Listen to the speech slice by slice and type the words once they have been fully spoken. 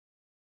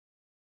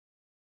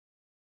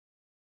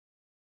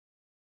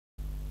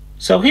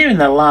So here in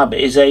the lab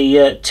is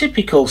a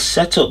typical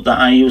setup that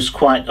I use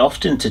quite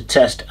often to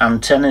test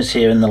antennas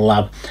here in the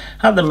lab.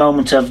 At the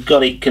moment I've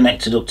got it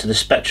connected up to the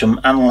spectrum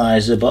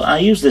analyzer, but I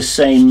use the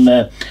same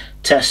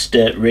test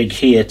rig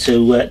here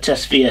to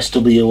test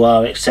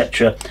VSWR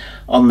etc.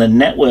 on the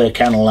network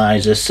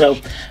analyzer. So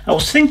I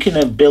was thinking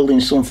of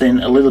building something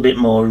a little bit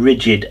more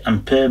rigid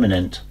and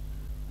permanent.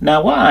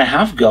 Now what I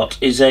have got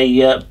is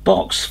a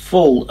box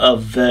full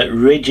of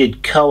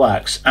rigid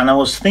coax, and I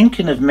was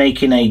thinking of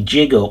making a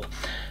jig up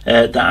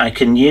that I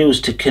can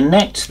use to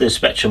connect the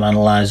spectrum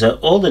analyzer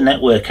or the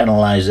network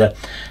analyzer,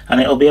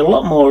 and it'll be a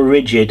lot more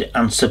rigid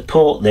and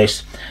support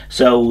this,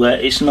 so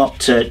it's not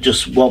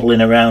just wobbling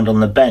around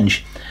on the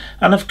bench.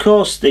 And of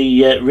course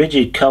the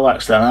rigid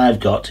coax that I've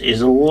got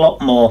is a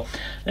lot more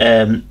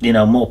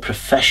more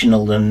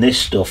professional than this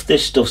stuff.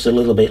 This stuff's a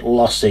little bit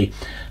lossy,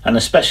 and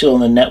especially on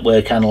the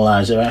network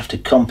analyzer I have to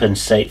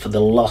compensate for the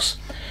loss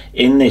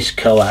in this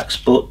coax,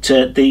 but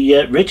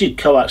the rigid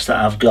coax that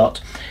I've got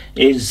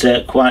is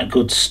quite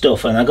good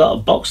stuff, and I got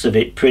a box of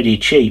it pretty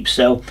cheap.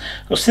 So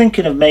I was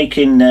thinking of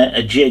making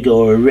a jig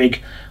or a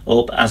rig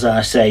up, as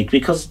I say,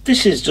 because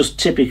this is just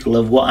typical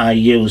of what I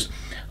use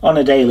on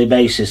a daily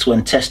basis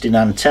when testing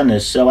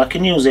antennas. So I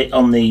can use it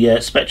on the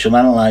spectrum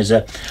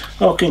analyzer,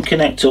 or I can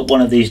connect up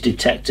one of these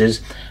detectors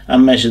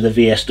and measure the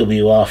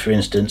VSWR, for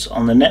instance,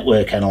 on the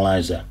network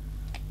analyzer.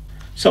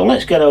 So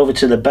let's get over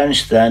to the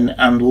bench then,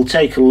 and we'll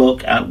take a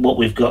look at what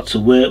we've got to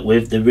work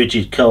with, the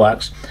rigid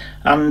coax,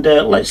 and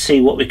let's see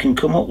what we can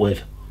come up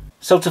with.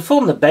 So to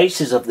form the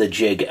basis of the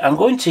jig, I'm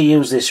going to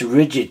use this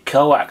rigid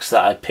coax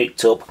that I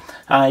picked up.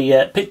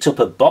 I picked up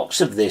a box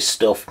of this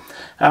stuff,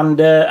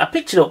 and I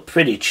picked it up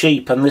pretty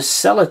cheap, and the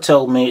seller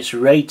told me it's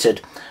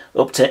rated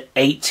up to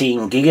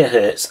 18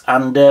 gigahertz,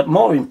 and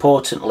more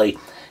importantly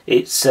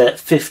it's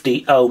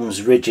 50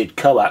 ohms rigid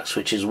coax,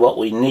 which is what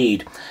we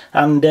need,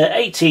 and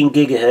 18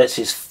 gigahertz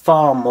is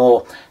far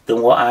more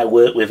than what I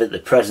work with at the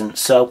present,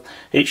 so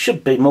it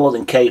should be more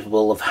than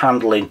capable of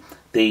handling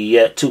the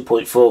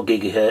 2.4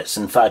 gigahertz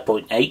and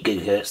 5.8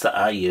 gigahertz that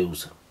I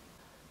use.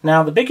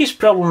 Now the biggest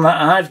problem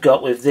that I've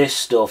got with this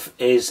stuff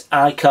is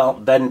I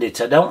can't bend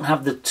it. I don't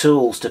have the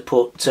tools to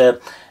put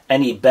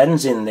any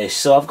bends in this,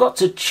 so I've got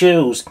to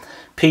choose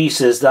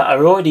pieces that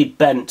are already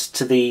bent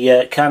to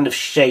the kind of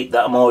shape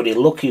that I'm already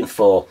looking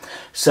for.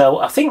 So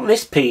I think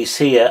this piece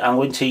here I'm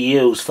going to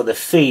use for the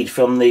feed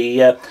from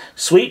the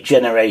sweep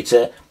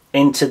generator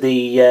into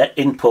the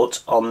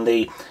input on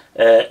the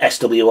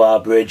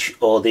SWR bridge,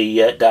 or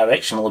the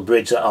directional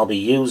bridge that I'll be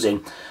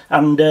using,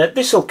 and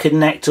this will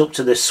connect up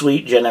to the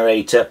sweep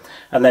generator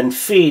and then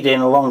feed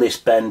in along this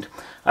bend,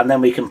 and then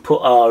we can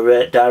put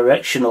our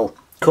directional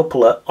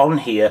coupler on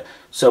here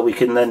so we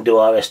can then do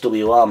our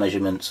SWR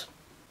measurements.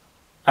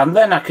 And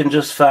then I can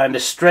just find a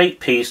straight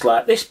piece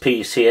like this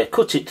piece here,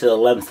 cut it to the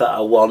length that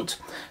I want,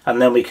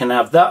 and then we can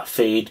have that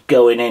feed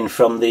going in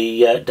from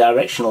the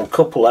directional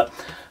coupler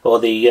or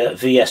the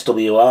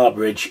VSWR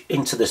bridge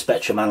into the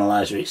spectrum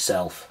analyzer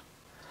itself.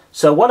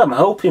 So what I'm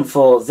hoping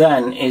for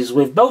then is,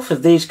 with both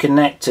of these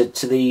connected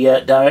to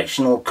the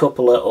directional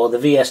coupler or the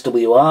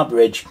VSWR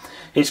bridge,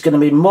 it's going to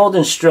be more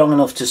than strong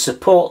enough to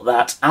support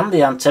that and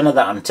the antenna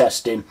that I'm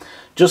testing,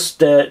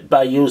 just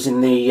by using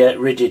the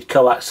rigid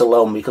coax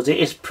alone, because it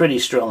is pretty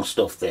strong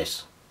stuff,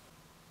 this.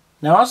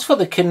 Now as for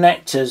the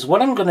connectors,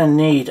 what I'm going to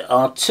need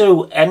are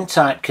two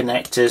N-type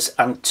connectors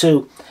and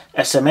two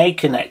SMA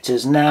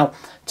connectors. Now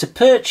to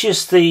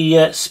purchase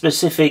the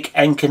specific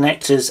N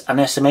connectors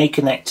and SMA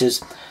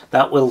connectors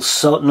that will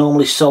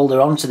normally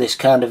solder onto this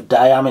kind of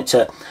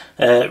diameter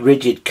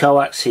rigid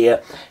coax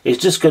here is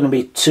just going to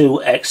be too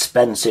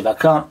expensive. I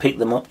can't pick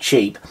them up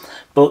cheap,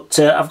 but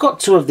I've got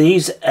two of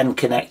these N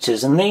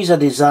connectors, and these are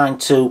designed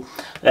to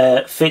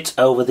fit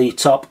over the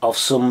top of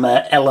some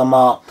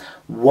LMR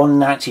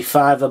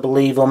 195 I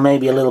believe, or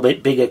maybe a little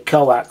bit bigger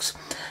coax,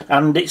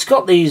 and it's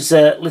got these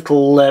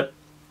little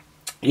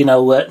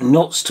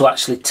nuts to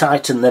actually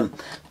tighten them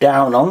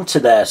down onto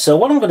there. So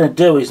what I'm going to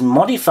do is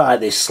modify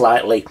this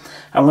slightly.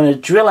 I'm going to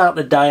drill out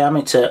the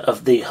diameter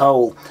of the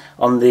hole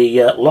on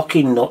the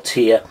locking nut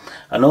here,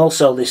 and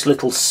also this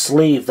little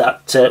sleeve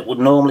that would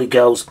normally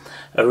goes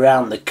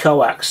around the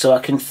coax, so I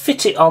can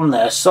fit it on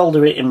there,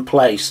 solder it in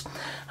place,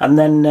 and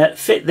then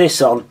fit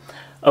this on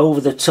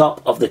over the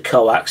top of the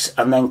coax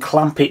and then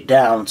clamp it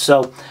down.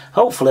 So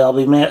hopefully I'll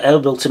be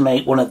able to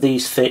make one of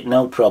these fit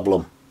no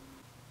problem.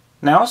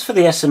 Now as for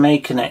the SMA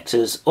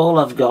connectors, all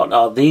I've got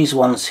are these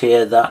ones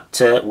here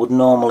that would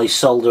normally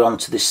solder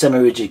onto the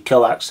semi-rigid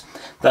coax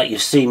that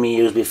you've seen me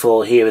use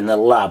before here in the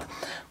lab.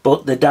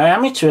 But the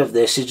diameter of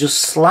this is just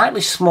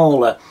slightly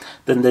smaller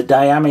than the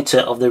diameter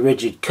of the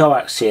rigid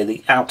coax here,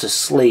 the outer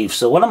sleeve.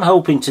 So what I'm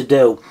hoping to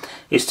do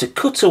is to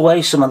cut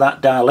away some of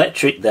that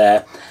dielectric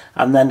there,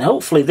 and then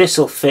hopefully this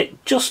will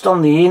fit just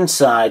on the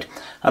inside,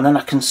 and then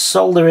I can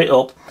solder it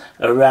up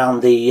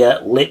around the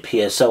lip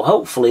here. So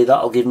hopefully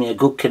that'll give me a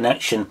good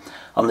connection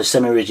on the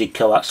semi-rigid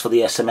coax for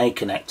the SMA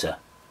connector.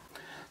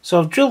 So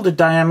I've drilled the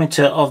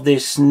diameter of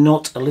this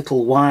nut a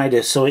little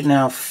wider so it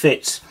now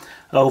fits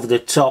over the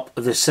top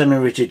of the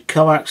semi-rigid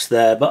coax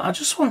there, but I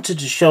just wanted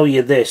to show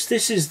you this.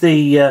 This is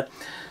the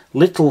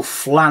little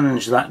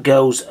flange that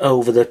goes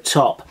over the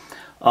top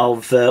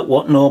of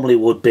what normally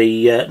would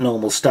be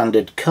normal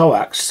standard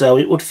coax. So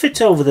it would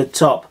fit over the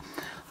top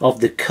of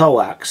the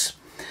coax,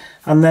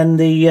 and then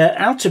the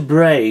outer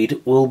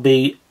braid will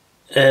be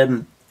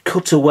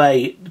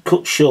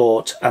cut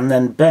short and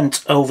then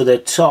bent over the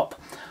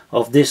top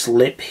of this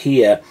lip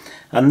here,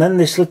 and then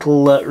this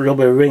little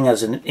rubber ring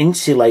as an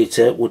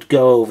insulator would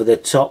go over the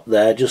top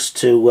there, just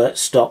to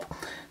stop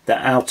the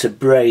outer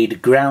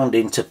braid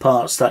grounding to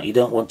parts that you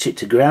don't want it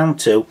to ground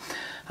to.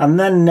 And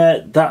then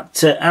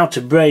that outer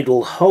braid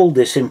will hold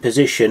this in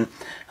position,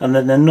 and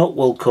then the nut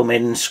will come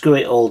in and screw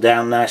it all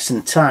down nice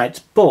and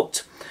tight.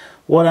 But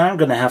what I'm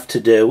going to have to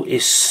do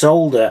is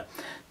solder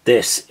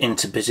this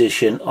into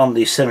position on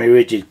the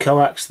semi-rigid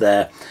coax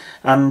there.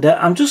 And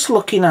I'm just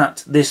looking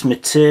at this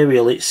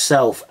material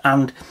itself,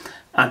 and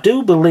I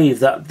do believe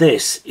that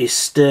this is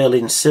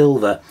sterling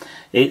silver.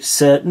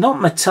 It's not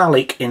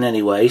metallic in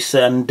any way,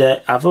 and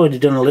I've already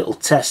done a little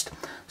test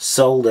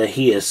solder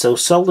here, so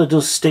solder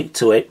does stick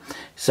to it,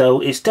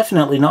 so it's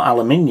definitely not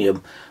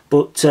aluminium.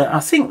 But I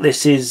think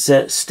this is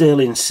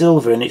sterling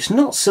silver, and it's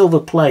not silver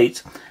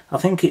plate. I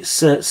think it's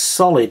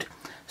solid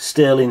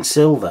sterling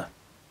silver.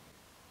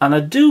 And I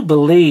do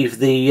believe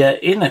the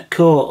inner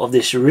core of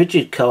this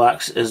rigid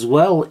coax as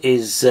well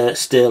is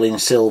sterling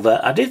silver.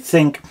 I did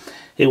think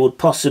it would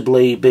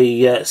possibly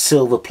be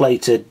silver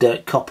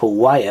plated copper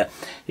wire.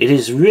 It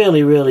is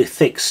really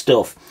thick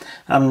stuff,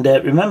 and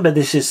remember,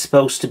 this is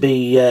supposed to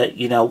be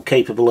you know,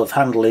 capable of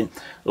handling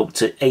up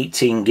to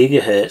 18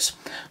 gigahertz.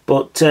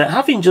 But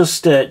having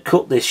just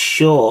cut this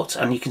short,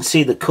 and you can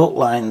see the cut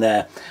line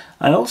there,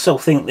 I also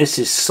think this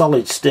is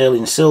solid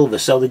sterling silver.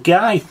 So the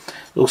guy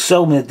who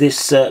sold me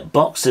this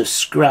box of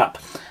scrap,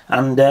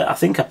 and I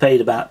think I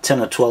paid about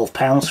 £10 or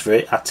 £12 for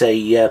it at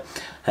a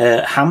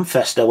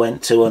Hamfest I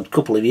went to a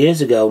couple of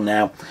years ago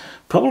now,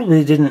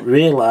 probably didn't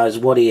realise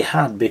what he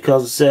had,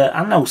 because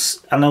I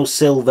know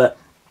silver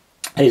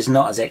is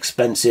not as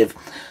expensive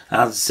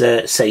as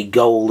say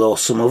gold or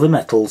some other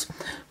metals,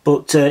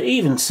 but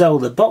even so,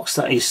 the box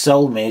that he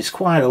sold me is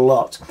quite a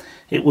lot.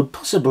 It would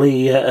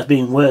possibly have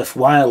been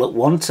worthwhile at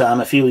one time,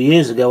 a few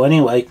years ago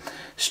anyway,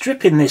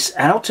 stripping this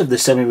out of the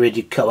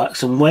semi-rigid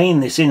coax and weighing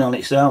this in on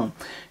its own.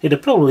 It'd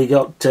have probably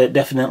got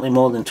definitely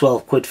more than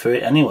 12 quid for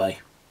it anyway.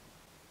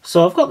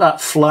 So I've got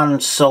that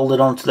flange soldered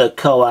onto the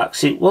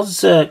coax. It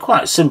was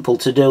quite simple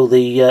to do.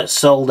 The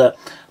solder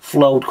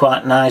flowed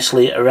quite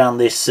nicely around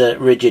this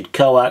rigid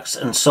coax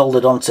and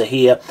soldered onto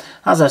here.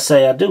 As I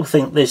say, I do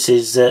think this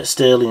is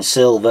sterling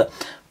silver,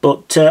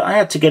 but I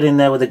had to get in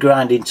there with a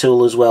grinding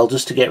tool as well,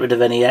 just to get rid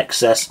of any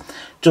excess,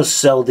 just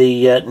so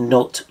the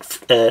nut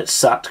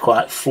sat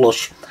quite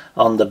flush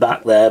on the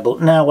back there.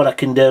 But now what I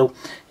can do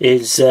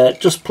is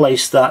just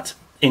place that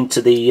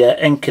into the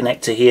end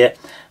connector here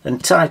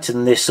and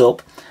tighten this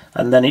up,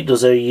 and then it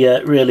does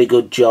a really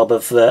good job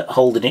of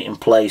holding it in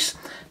place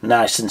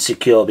nice and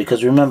secure,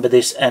 because remember,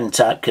 this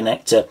N-type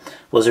connector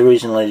was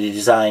originally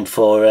designed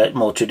for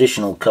more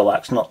traditional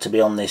coax, not to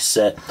be on this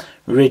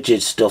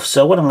rigid stuff.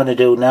 So what I'm going to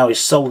do now is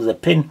solder the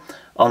pin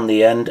on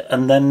the end,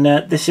 and then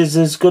this is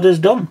as good as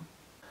done.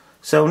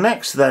 So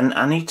next then,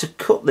 I need to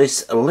cut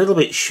this a little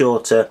bit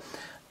shorter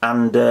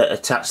and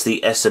attach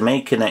the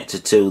SMA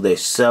connector to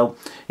this. So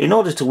in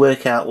order to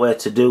work out where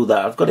to do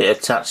that, I've got it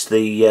attached to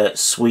the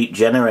sweep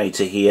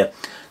generator here.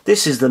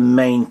 This is the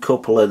main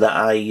coupler that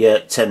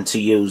I tend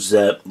to use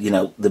you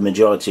know, the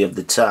majority of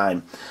the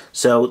time.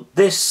 So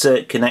this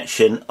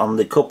connection on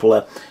the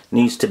coupler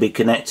needs to be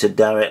connected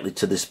directly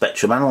to the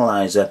spectrum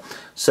analyzer.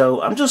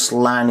 So I'm just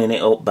lining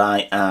it up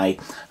by eye,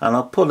 and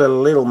I'll put a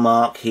little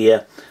mark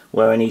here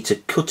where I need to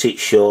cut it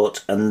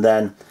short and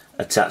then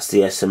attach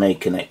the SMA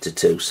connector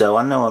to. So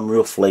I know I'm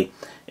roughly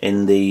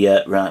in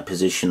the right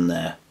position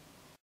there.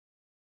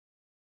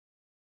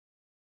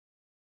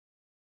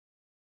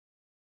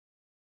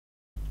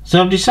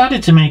 So I've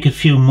decided to make a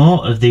few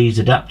more of these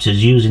adapters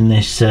using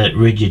this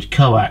rigid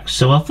coax,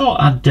 so I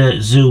thought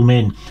I'd zoom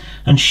in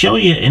and show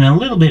you in a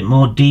little bit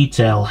more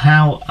detail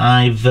how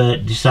I've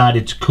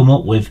decided to come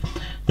up with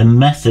the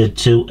method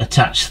to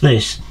attach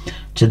this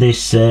to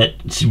this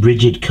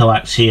rigid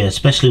coax here,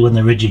 especially when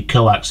the rigid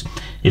coax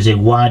is a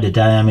wider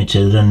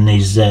diameter than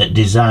is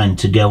designed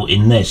to go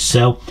in this.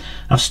 So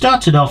I've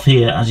started off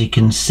here, as you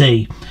can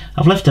see.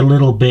 I've left a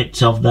little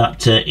bit of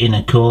that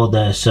inner core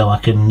there, so I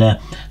can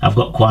I've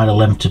got quite a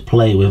length to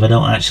play with. I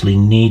don't actually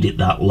need it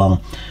that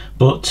long,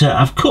 but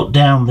I've cut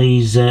down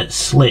these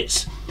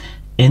slits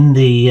in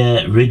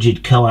the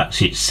rigid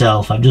coax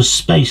itself. I've just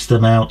spaced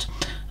them out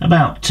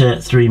about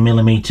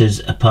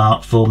 3mm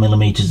apart,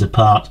 4mm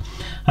apart,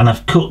 and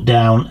I've cut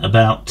down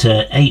about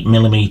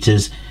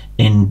 8mm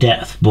in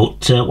depth.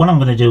 But what I'm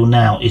going to do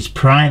now is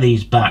pry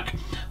these back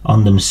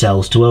on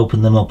themselves to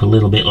open them up a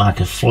little bit like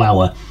a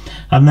flower,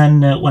 and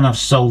then when I've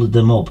soldered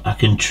them up, I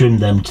can trim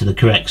them to the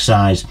correct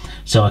size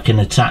so I can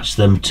attach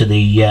them to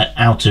the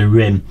outer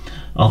rim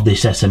of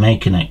this SMA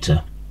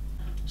connector.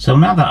 So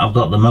now that I've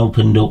got them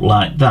opened up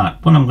like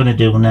that, what I'm going to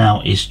do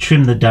now is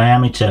trim the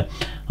diameter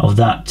of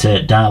that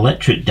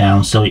dielectric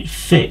down so it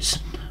fits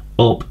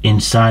up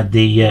inside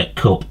the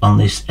cup on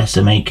this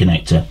SMA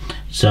connector.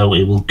 So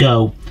it will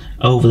go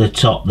over the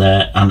top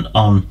there and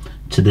on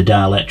to the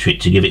dielectric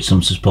to give it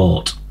some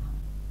support.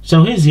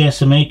 So here's the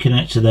SMA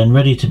connector then,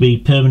 ready to be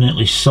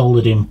permanently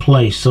soldered in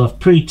place. So I've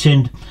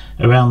pre-tinned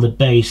around the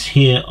base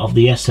here of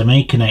the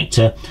SMA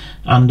connector,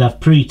 and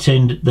I've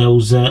pre-tinned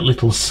those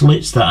little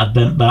slits that I've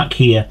bent back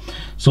here.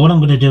 So what I'm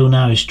going to do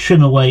now is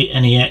trim away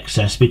any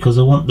excess, because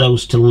I want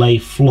those to lay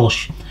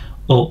flush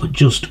up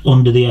just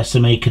under the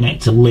SMA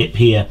connector lip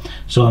here,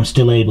 so I'm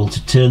still able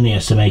to turn the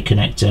SMA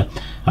connector,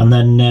 and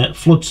then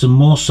flood some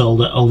more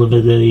solder over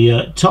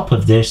the top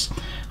of this,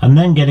 and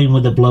then get in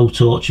with a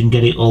blowtorch and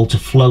get it all to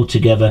flow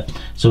together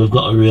so we've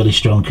got a really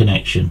strong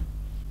connection.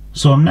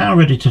 So I'm now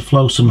ready to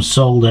flow some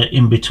solder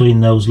in between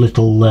those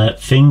little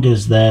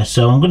fingers there.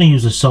 So I'm going to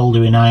use a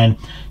soldering iron,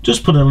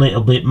 just put a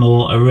little bit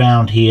more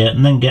around here,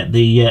 and then get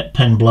the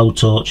pen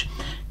blowtorch,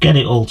 get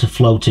it all to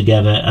flow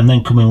together, and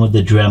then come in with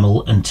the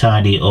Dremel and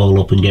tidy it all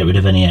up and get rid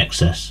of any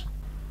excess.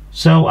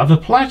 So I've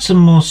applied some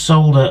more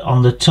solder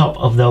on the top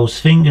of those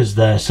fingers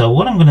there. So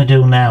what I'm going to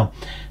do now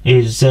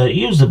is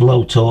use the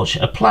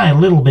blowtorch, apply a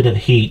little bit of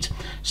heat,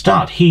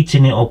 start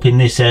heating it up in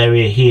this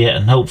area here,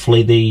 and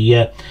hopefully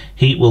the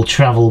heat will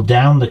travel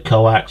down the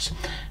coax,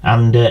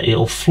 and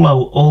it'll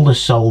flow all the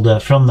solder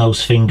from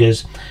those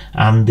fingers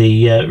and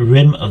the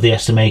rim of the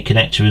SMA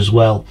connector as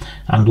well,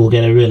 and we'll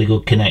get a really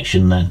good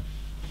connection then.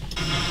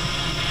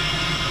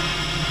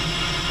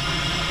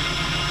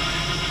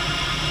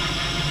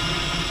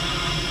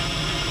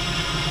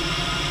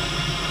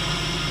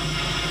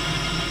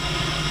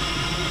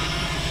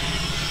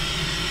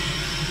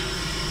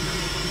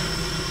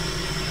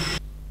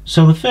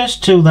 So the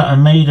first two that I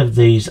made of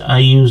these, I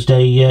used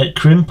a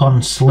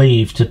crimp-on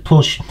sleeve to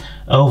push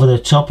over the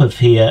top of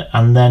here,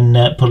 and then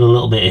put a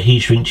little bit of heat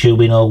shrink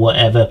tubing or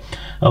whatever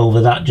over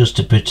that just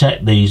to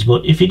protect these.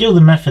 But if you do the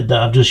method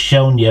that I've just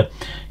shown you,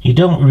 you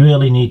don't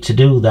really need to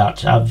do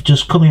that. I've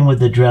just come in with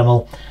the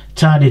Dremel,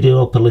 tidied it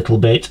up a little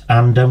bit,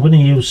 and I'm going to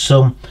use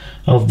some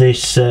of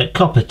this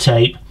copper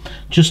tape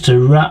just to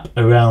wrap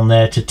around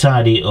there to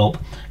tidy it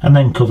up, and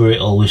then cover it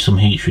all with some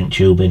heat shrink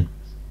tubing.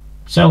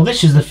 So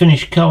this is the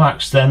finished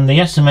coax then.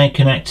 The SMA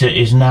connector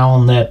is now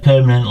on there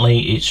permanently.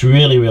 It's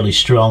really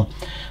strong,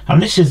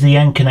 and this is the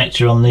end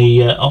connector on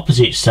the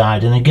opposite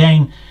side, and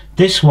again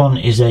this one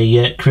is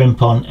a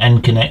crimp-on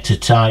end connector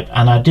type,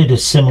 and I did a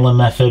similar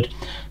method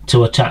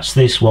to attach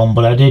this one,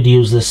 but I did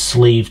use the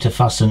sleeve to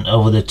fasten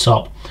over the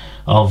top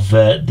of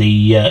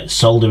the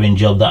soldering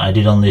job that I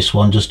did on this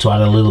one, just to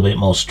add a little bit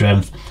more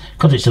strength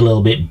because it's a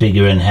little bit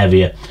bigger and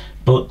heavier.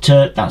 But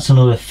that's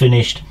another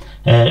finished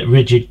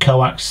rigid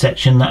coax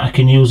section that I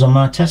can use on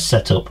my test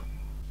setup.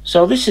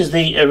 So this is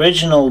the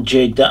original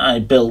jig that I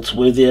built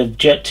with the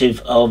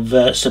objective of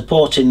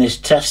supporting this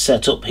test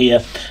setup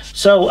here,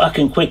 so I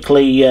can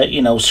quickly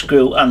you know,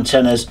 screw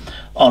antennas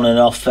on and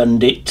off,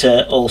 and it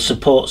all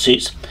supports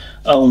its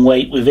own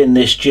weight within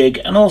this jig,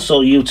 and also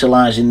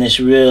utilising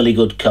this really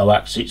good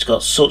coax. It's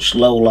got such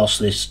low loss,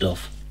 this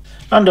stuff.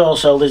 And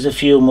also there's a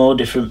few more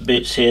different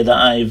bits here that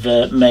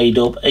I've made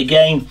up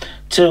again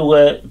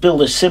to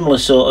build a similar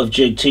sort of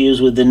jig to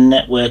use with the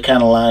network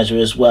analyzer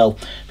as well,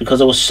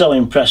 because I was so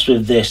impressed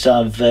with this.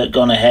 I've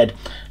gone ahead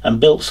and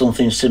built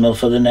something similar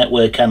for the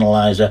network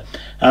analyzer,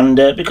 and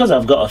because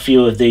I've got a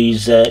few of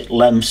these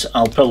lengths,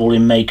 I'll probably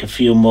make a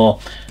few more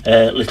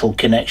little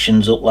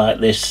connections up like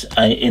this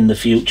in the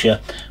future.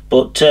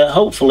 But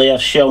hopefully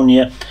I've shown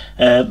you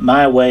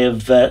my way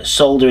of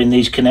soldering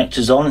these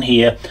connectors on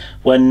here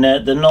when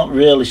they're not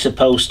really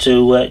supposed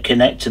to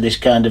connect to this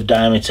kind of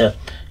diameter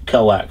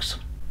coax.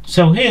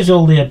 So here's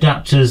all the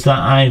adapters that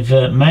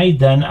I've made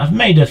then. I've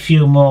made a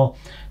few more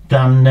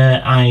than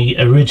I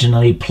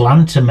originally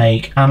planned to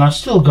make, and I've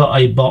still got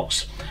a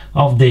box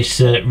of this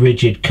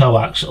rigid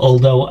coax,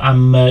 although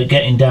I'm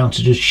getting down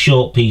to just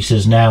short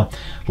pieces now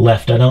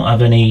left. I don't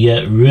have any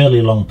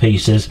really long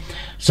pieces.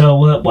 So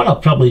what I'll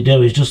probably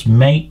do is just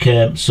make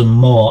some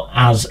more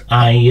as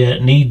I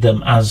need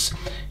them, as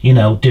you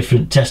know,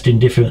 testing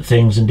different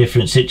things in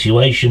different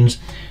situations.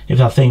 If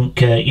I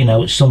think you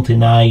know, it's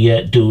something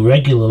I do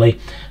regularly,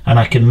 and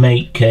I can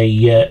make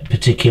a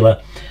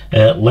particular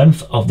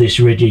length of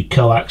this rigid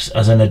coax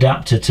as an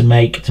adapter to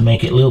make it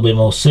a little bit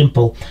more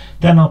simple,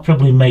 then I'll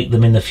probably make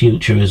them in the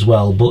future as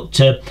well. But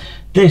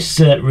this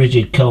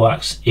rigid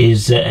coax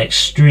is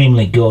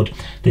extremely good.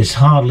 There's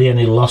hardly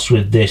any loss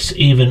with this,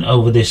 even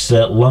over this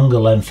longer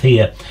length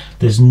here.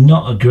 There's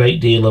not a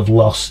great deal of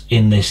loss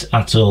in this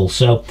at all,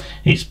 so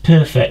it's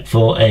perfect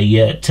for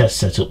a test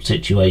setup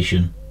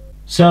situation.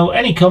 So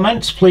any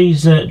comments,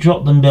 please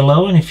drop them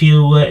below, and if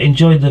you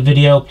enjoyed the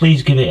video,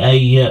 please give it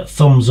a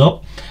thumbs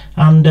up,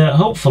 and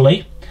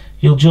hopefully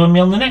you'll join me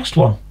on the next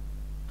one.